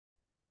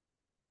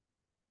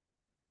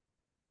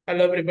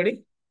Hello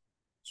everybody,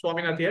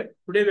 Swaminath here.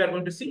 Today we are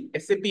going to see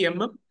SAP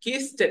MM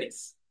case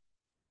studies.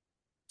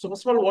 So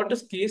first of all, what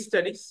is case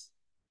studies?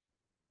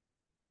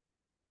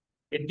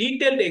 A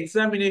detailed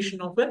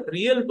examination of a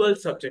real world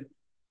subject,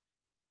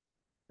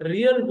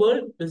 real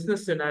world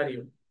business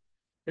scenario,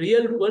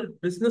 real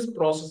world business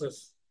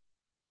processes.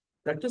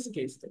 That is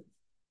case study.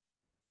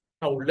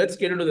 Now let's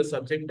get into the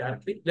subject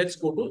directly. Let's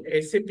go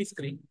to SAP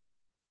screen.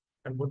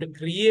 I'm going to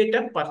create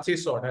a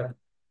purchase order.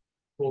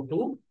 Go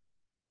to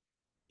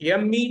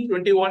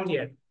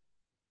ME21N.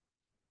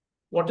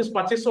 What is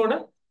purchase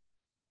order?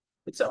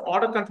 It's an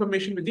order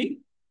confirmation with the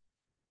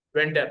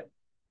vendor.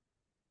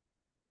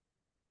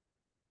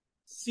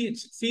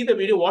 See the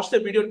video, watch the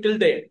video till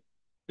the end.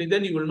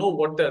 Then you will know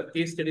what the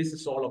case studies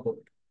is all about.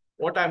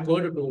 What I'm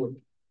going to do,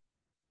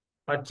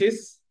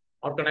 purchase,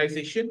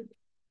 organization,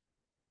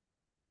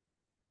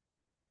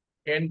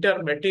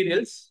 enter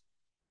materials,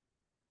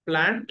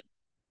 plant.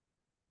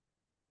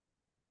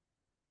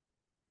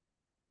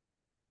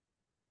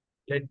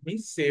 Let me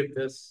save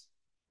this.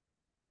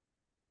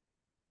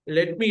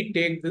 Let me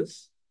take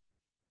this.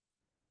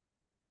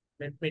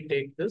 Let me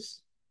take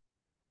this.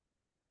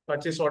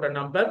 Purchase order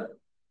number.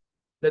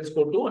 Let's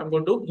go to, I'm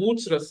going to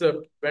goods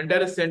receipt.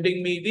 Vendor is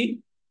sending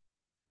me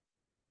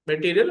the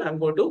material. I'm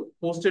going to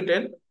post it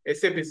in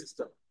SAP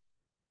system.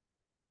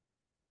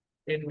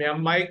 In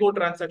my Go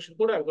transaction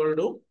code, I'm going to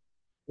do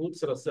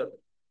goods receipt.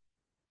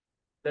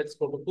 Let's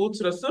go to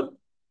goods receipt.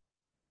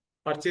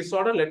 Purchase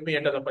order. Let me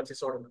enter the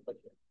purchase order number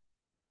here.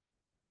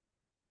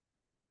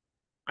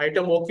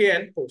 Item OK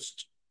and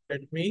post.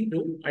 Let me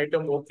do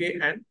item OK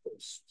and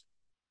post.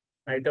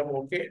 Item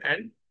OK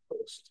and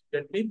post.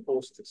 Let me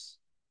post this.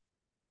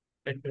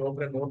 Let me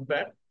open a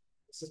notepad.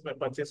 This is my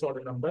purchase order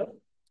number.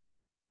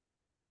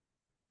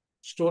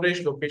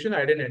 Storage location,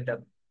 I didn't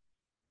enter.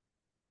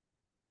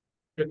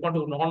 Click on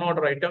to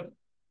non-order item.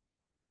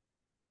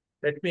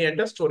 Let me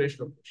enter storage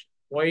location.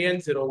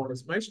 YN01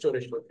 is my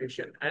storage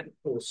location and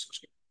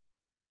post.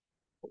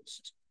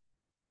 Post.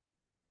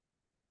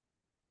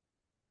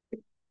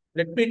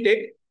 Let me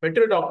take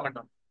material document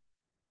number.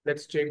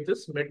 Let's check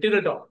this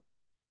material document.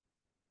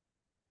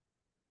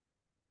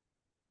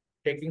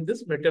 Taking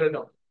this material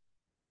document.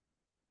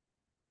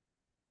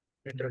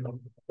 Material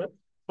document.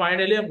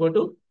 Finally, I'm going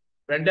to,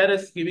 vendor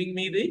is giving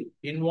me the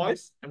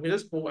invoice. I'm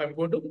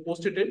going to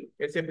post it in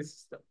SAP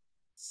system.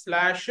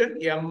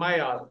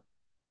 /MIR.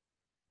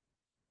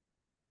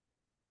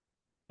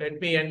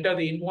 Let me enter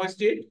the invoice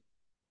date.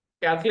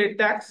 Calculate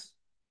tax.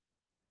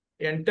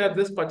 Enter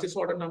this purchase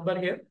order number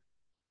here.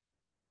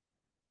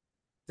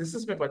 This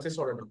is my purchase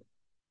order number.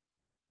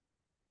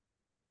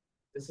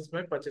 This is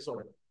my purchase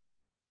order.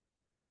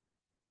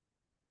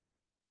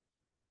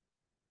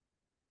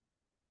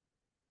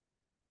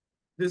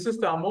 This is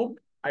the amount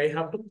I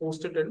have to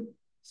post it in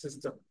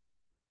system.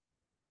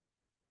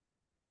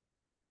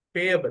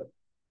 Payable.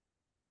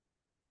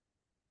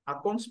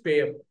 Accounts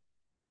payable.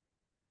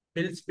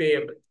 Bills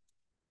payable.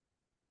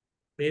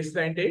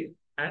 Baseline date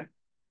and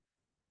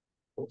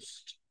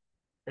post.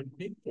 Let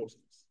me post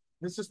this.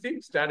 This is the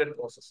standard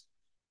process.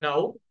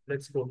 Now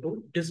let's go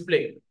to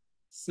display.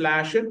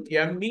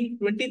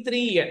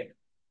 /ME23N.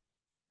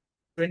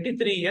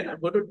 23N. I'm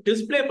going to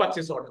display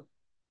purchase order.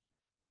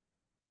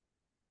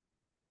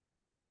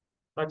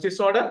 Purchase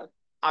order,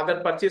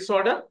 other purchase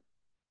order,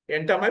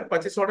 enter my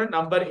purchase order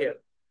number here.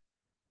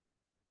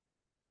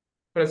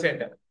 Press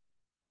enter.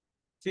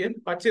 See,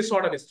 purchase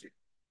order history.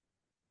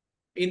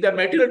 In the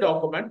material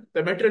document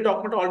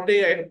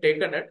already I have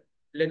taken it.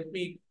 Let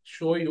me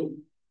show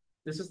you.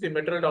 This is the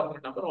material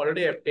document number.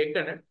 Already I have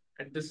taken it,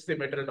 and this is the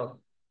material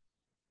document.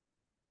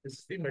 This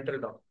is the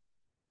material document.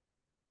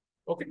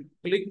 Okay,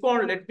 let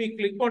me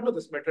click on to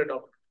this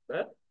material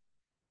document.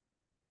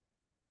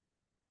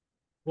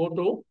 Go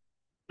to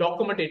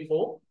document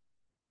info,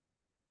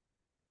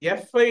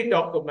 FI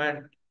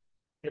document.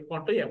 Click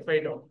on to FI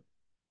document.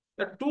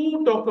 The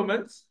two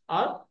documents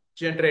are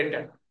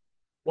generated.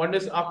 One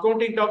is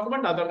accounting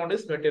document, other one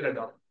is material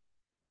document.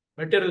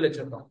 Material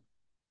ledger document.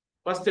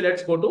 First,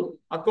 let's go to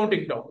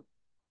accounting document.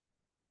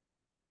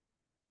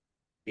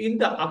 In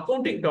the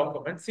accounting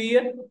document, see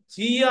here,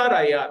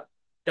 GRIR,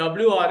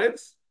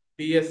 WRX,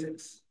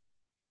 BSX.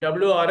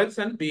 WRX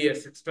and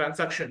BSX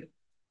transaction.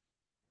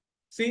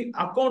 See,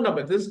 account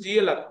number, this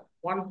GLR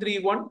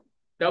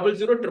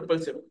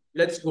 131000000.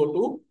 Let's go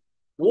to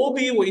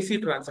OBYC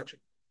transaction.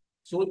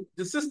 So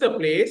this is the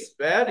place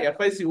where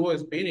FICO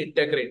has been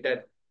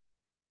integrated.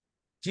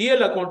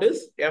 GL account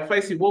is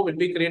FICO will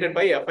be created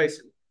by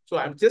FICO. So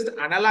I'm just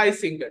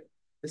analyzing it.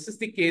 This is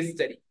the case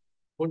study.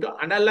 I'm going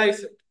to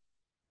analyze it.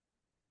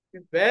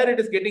 Where it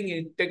is getting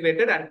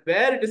integrated and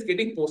where it is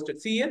getting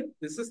posted. See here,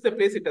 this is the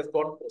place it has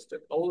got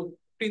posted. Now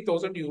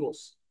 15,000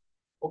 euros.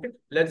 Okay,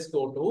 let's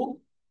go to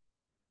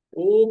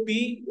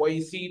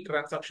OBYC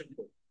transaction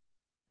code.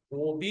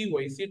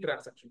 OBYC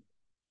transaction.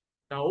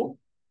 Now,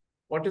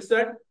 what is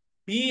that?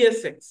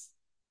 BSX.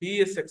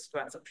 BSX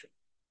transaction.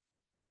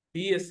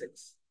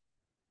 BSX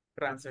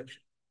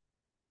transaction.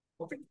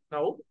 Okay,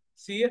 now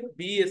see here,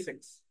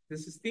 BSX.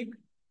 This is the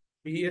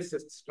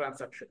BSX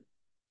transaction.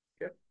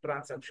 Okay.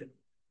 Transaction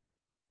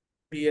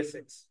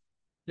BSX.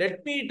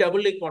 Let me double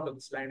click onto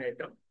this line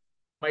item.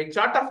 My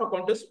chart of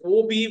account is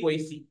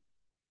OBYC.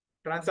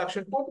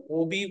 Transaction code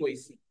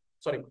OBYC.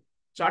 Sorry,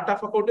 chart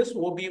of account is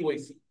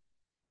OBYC.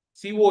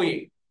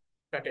 COA.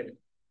 Category.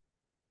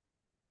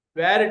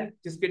 Where it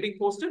is getting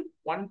posted?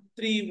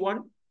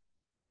 131000000.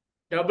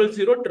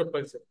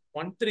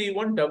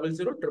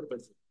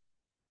 131000000.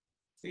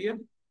 See here?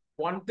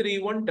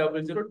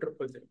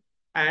 131000000.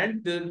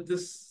 And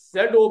this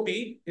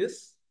ZOB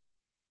is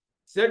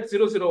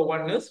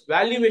Z001 is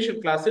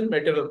valuation class in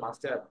material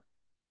master.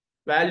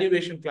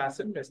 Valuation class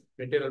in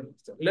material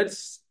master.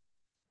 Let's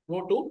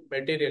go to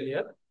material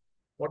here.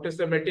 What is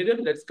the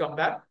material? Let's come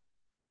back.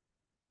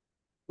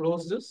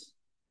 Close this.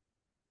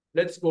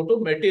 Let's go to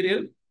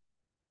material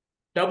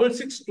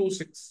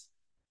 6626.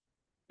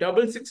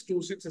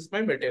 6626 is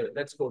my material.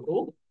 Let's go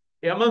to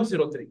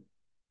MM03.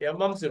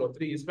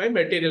 MM03 is my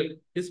material,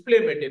 display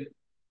material.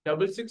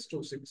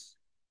 6626.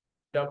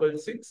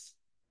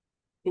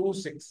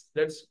 6626.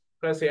 Let's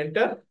press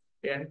enter.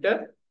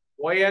 Enter.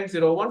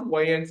 YN01,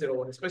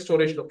 YN01 is my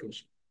storage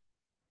location.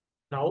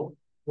 Now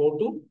go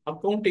to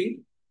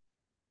accounting.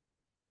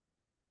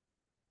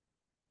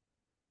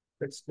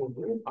 Let's go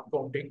to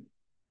accounting.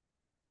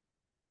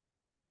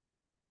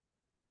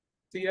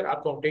 See here,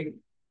 accounting.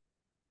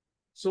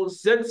 So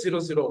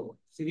Z001.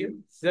 See here,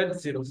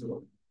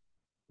 Z001.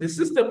 This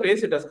is the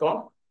place it has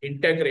got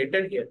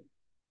integrated here.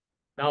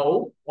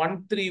 Now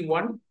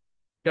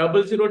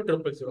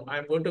 131000000.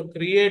 I'm going to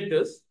create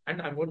this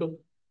and I'm going to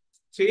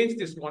change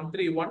this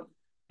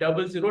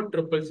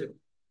 131000000.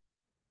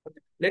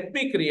 Okay. Let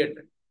me create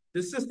it.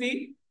 This is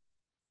the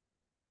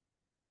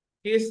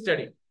case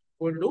study.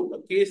 We'll do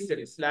a case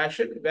study slash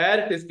it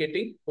where it is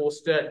getting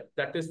posted.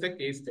 That is the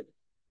case study.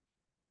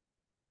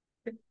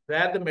 Okay.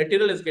 Where the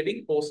material is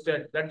getting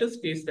posted. That is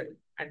case study.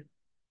 And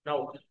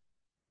now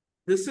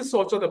this is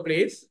also the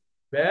place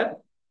where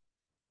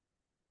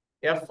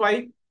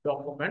FI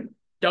document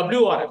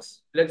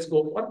WRX. Let's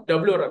go for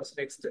WRX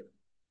next.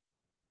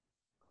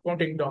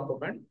 Accounting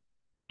document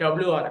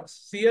WRX.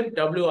 See here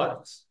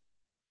WRX.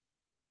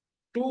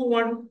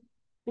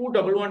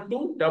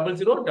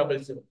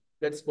 212120000.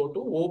 Let's go to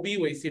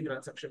OBYC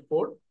transaction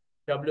code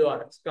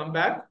WRX. Come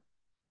back.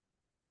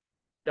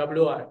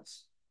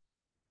 WRX.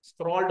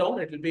 Scroll down.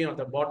 It will be on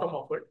the bottom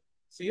of it.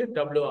 See here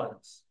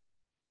WRX.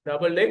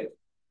 Double click.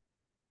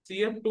 See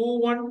here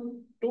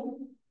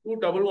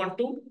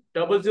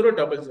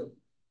 21221120000.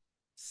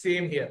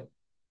 Same here.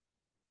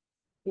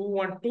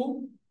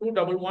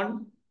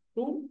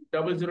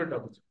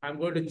 21221120000. I'm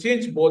going to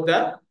change both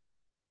the.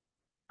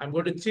 I'm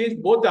going to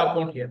change both the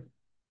account here.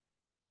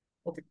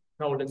 Okay.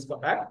 Now let's go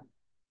back.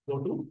 Go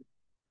to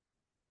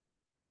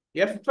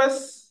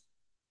FS00.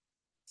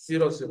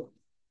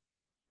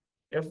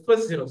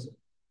 FS00.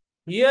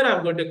 Here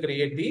I'm going to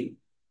create the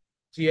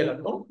GL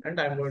account and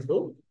I'm going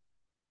to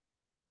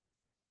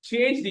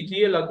change the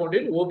GL account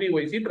in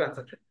OBYC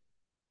transaction.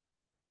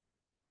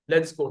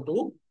 Let's go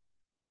to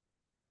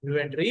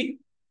inventory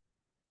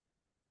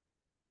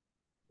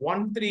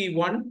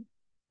 131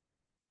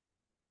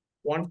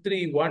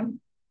 131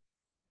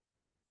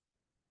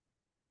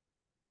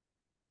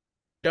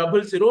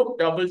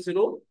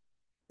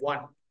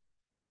 00001.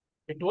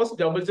 It was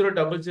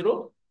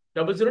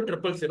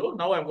 0000000000.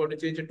 Now I'm going to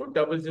change it to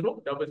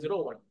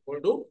 00001.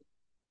 Going to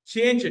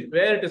change it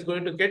where it is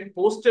going to get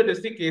posted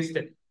as the case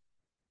study.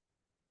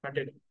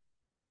 Continue.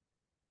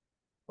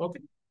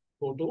 Okay.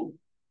 Go to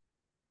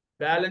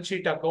balance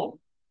sheet account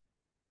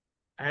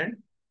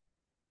and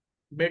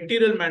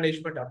material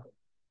management account.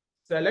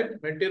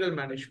 Select material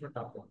management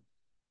account.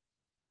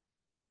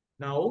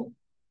 Now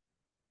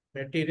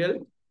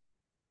material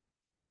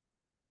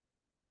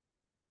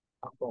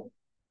account.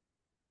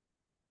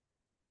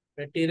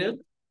 Material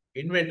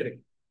inventory.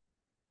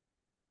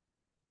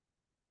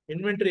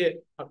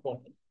 Inventory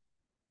account.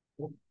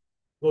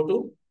 Go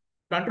to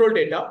control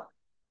data.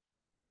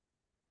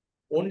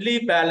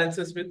 Only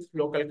balances with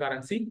local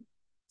currency.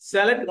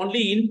 Select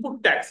only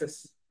input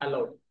taxes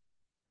allowed.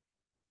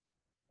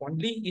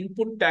 Only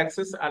input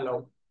taxes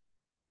allowed.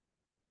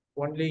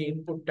 Only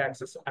input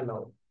taxes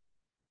allowed.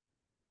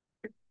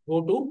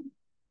 Go to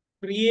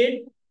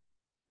create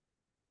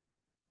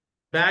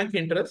bank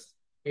interest.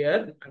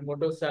 Here I'm going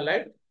to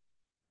select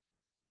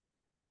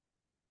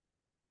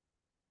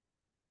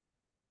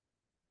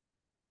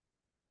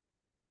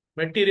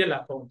material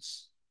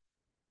accounts.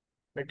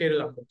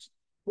 Material accounts.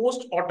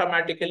 Post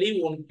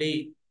automatically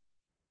only.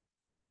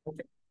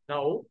 Okay.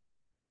 Now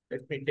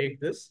let me take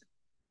this.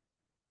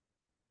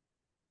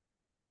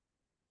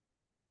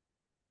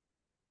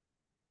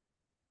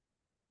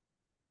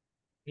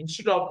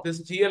 Instead of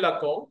this GL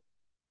account,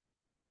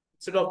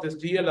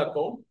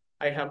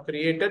 I have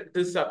created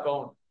this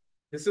account.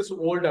 This is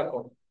old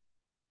account.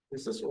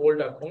 This is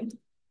old account.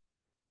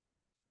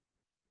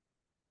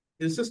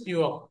 This is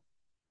new account.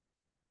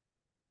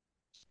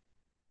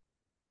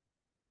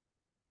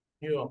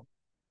 New account.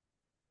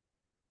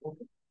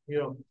 Okay. New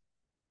account.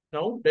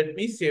 Now let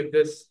me save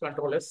this.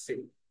 Control S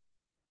save.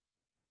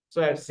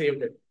 So I have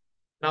saved it.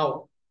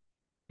 Now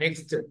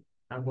next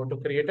I'm going to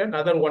create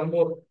another one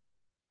more.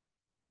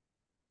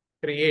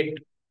 Create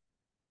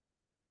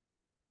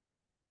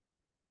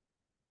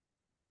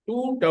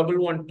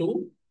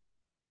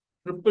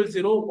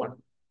 2112001.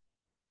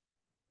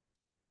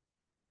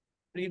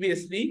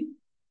 Previously,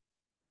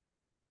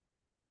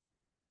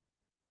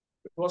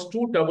 it was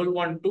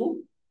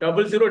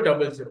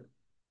 2112000.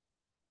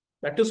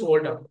 That is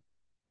old account.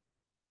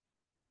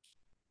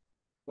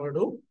 Going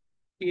to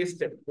case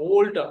that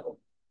old account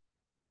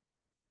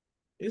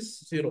is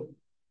 0.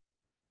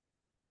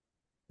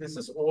 This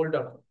is old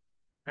account.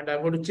 And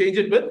I'm going to change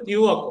it with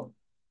new account.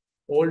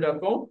 Old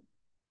account.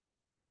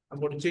 I'm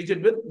going to change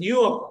it with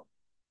new account.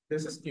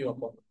 This is new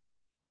account.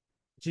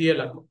 GL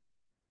account.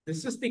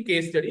 This is the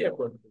case study I'm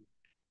going to do.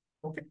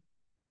 Okay.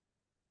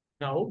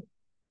 Now,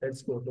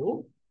 let's go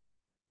to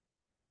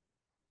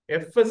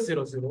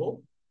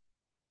FS00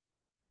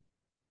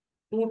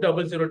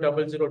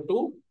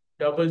 2000002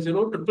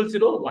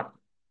 2112001.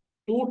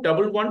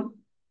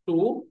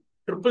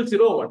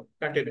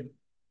 Continue.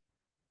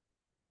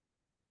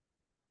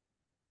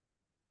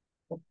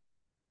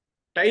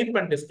 Type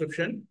and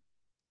description.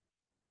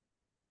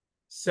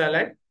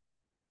 Select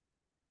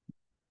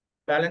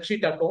balance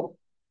sheet account.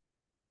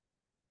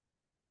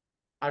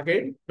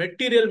 Again,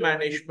 material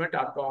management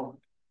account.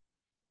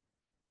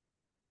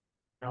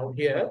 Now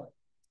here,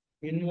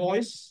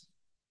 invoice,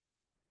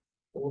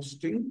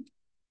 posting,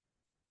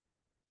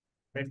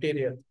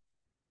 material.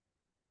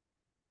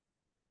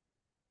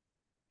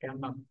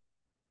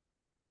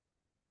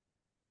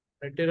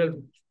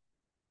 Material.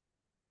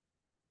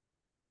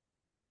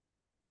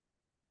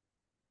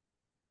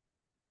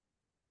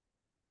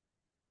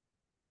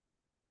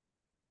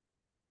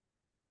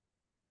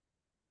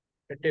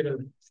 Material.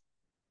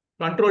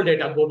 Control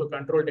data. Go to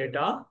control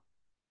data.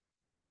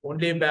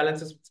 Only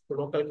balances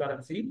local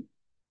currency.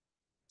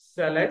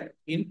 Select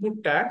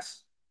input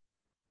tax.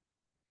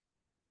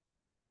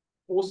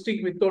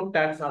 Posting without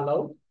tax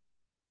allowed.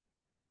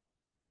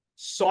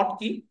 Sort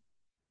key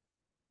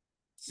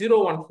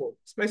 014.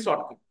 It's my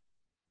sort key.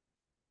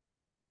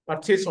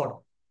 Purchase order.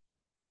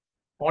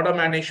 Order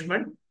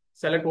management.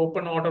 Select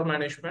open order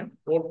management.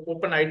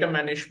 Open item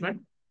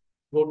management.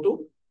 Go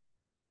to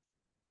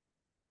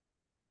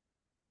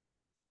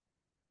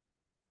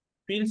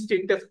field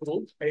status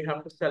group. I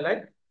have to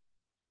select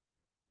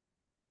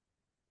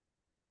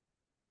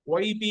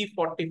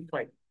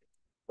YB45.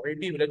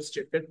 YB, let's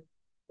check it.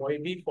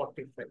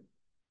 YB45.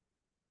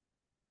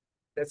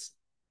 Let's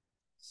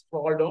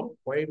scroll down.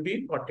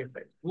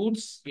 YB45.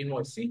 Goods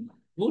invoice. See,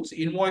 goods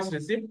invoice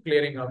receipt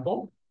clearing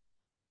account.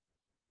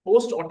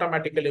 Post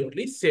automatically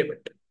only save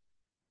it.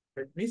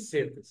 Let me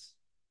save this.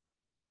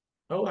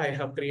 Now I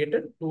have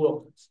created two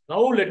accounts.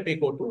 Now let me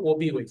go to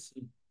OBYC.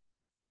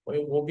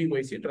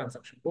 OBYC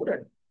transaction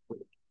code.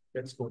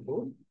 Let's go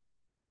to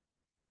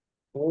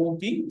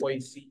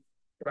OBYC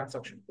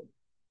transaction code.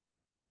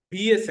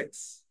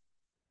 BSX.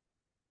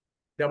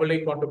 Double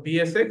click onto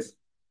BSX.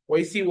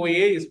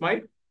 YCOA is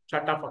my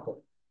chart of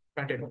account.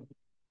 Continue.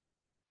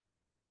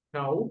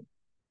 Now,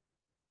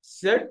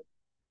 set.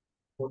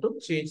 Go to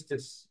change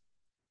this.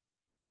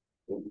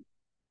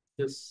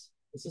 This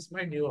is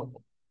my new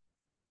account.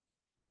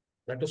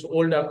 That is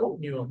old account,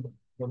 new account.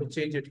 Go to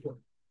change it here.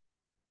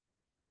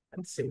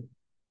 And save.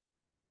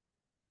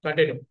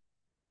 Continue.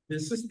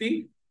 This is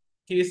the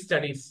case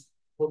studies.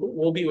 Go to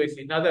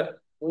OBYC.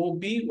 Another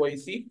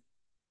OBYC.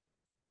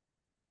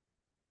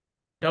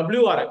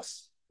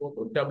 WRX. Go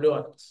to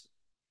WRX.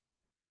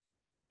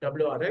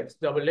 WRX.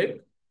 Double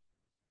click.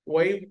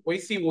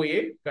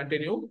 YCOA.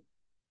 Continue.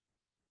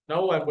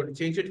 Now I'm going to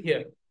change it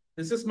here.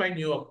 This is my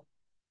new account.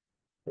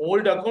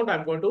 Old account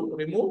I'm going to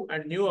remove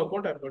and new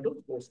account I'm going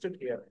to post it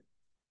here.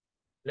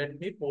 Let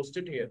me post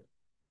it here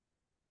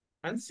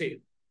and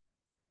save.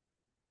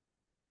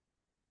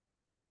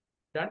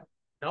 Done.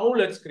 Now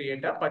let's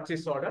create a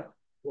purchase order.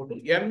 Go to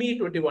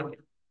ME21.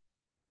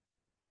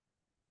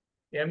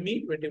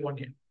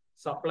 ME21.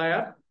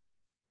 Supplier.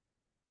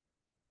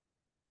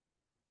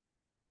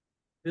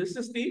 This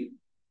is the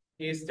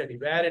case study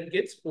where it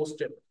gets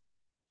posted.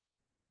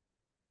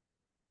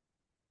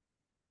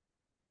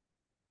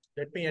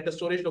 Let me enter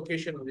storage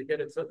location over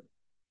here itself.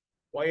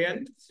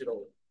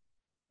 YN0.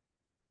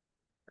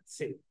 Let's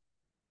see.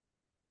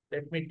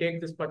 Let me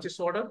take this purchase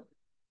order.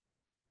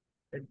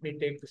 Let me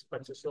take this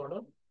purchase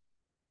order.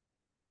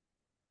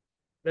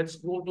 Let's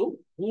go to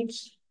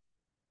goods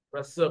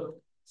reserve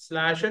 /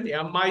 and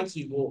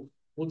MIGO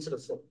goods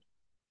reserve.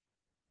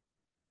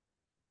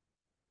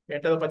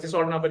 Enter the purchase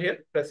order number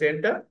here. Press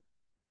enter.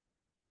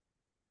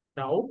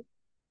 Now,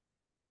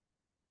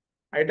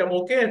 item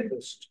OK and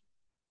post.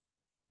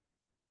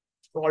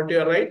 Scroll to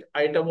your right,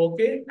 item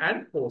OK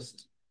and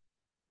post.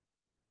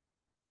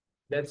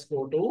 Let's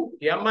go to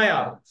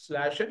MIR /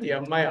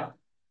 and MIR.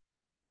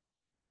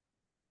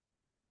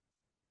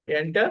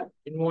 Enter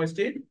invoice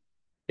date,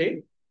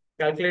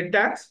 calculate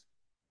tax,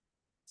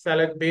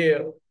 select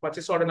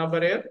purchase order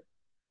number here.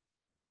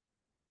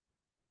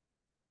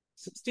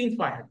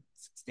 16,500.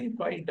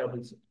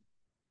 16,500.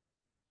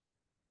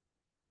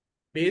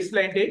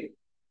 Baseline date.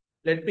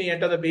 Let me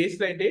enter the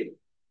baseline date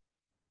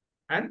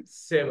and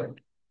save it.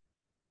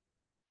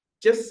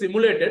 Just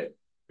simulate it.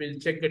 We'll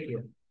check it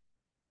here.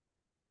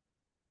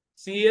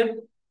 See here,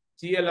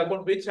 GL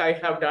account which I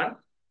have done.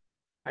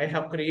 I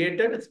have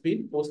created, it's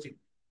been posted.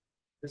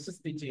 This is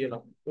the GL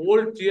account.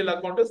 Old GL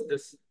account is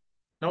this.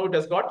 Now it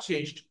has got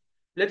changed.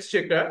 Let's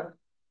check that.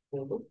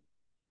 Go to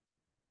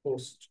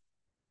post.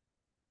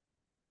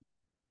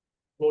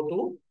 Go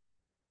to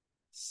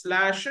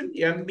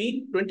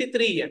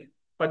 /ME23N.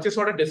 Purchase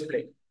order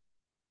display.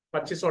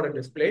 Purchase order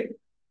display.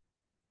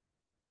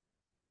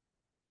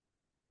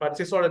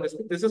 Purchase order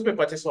display. This is my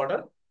purchase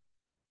order.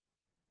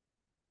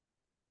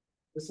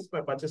 This is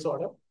my purchase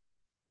order.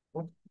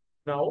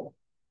 Now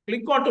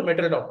click on to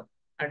material document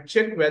and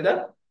check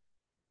whether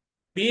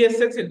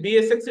BSX in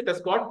BSX it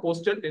has got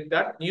posted in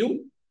that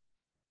new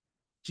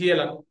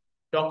GL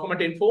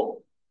document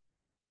info,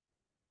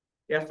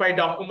 FI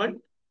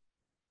document,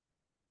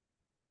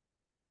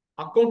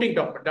 accounting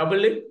document, double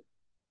link.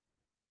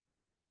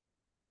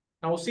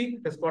 Now see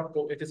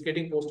it is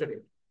getting posted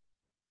here.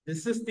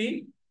 This is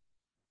the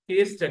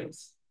case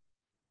studies.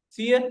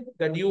 See here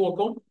the new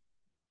account.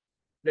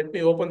 Let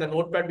me open the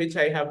notepad which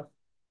I have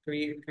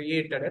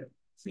created it.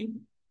 See,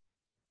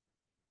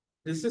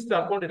 this is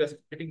the account it is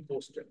getting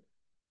posted.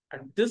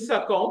 And this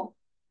account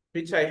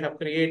which I have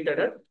created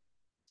it,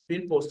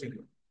 been posting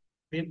it.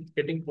 Been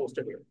getting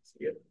posted here.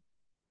 See here.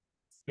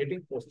 It's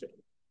getting posted.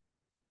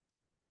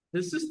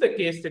 This is the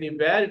case study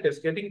where it is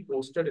getting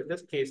posted in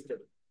this case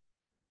study.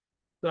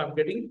 So I'm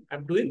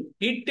doing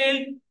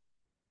detailed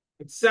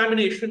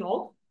examination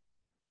of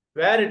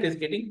where it is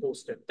getting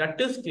posted. That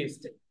is case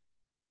study.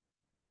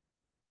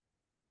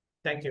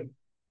 Thank you.